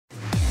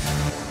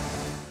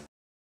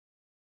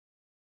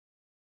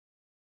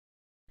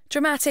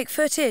Dramatic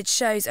footage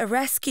shows a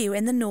rescue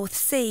in the North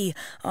Sea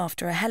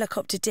after a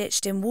helicopter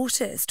ditched in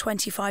waters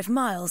 25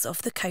 miles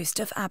off the coast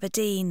of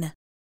Aberdeen.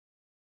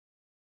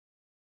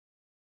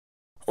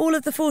 All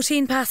of the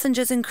 14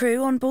 passengers and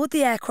crew on board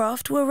the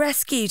aircraft were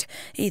rescued,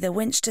 either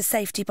winched to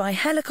safety by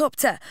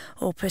helicopter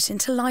or put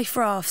into life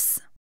rafts.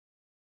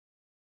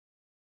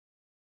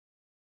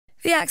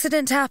 The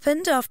accident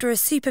happened after a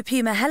Super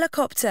Puma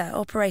helicopter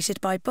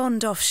operated by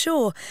Bond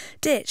Offshore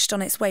ditched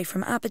on its way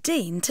from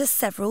Aberdeen to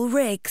several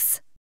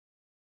rigs.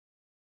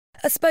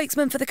 A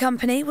spokesman for the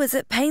company was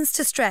at pains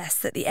to stress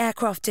that the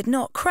aircraft did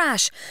not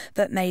crash,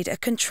 but made a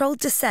controlled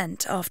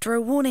descent after a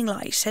warning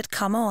light had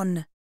come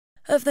on.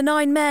 Of the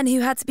 9 men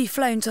who had to be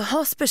flown to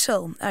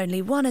hospital,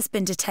 only one has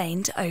been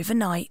detained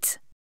overnight.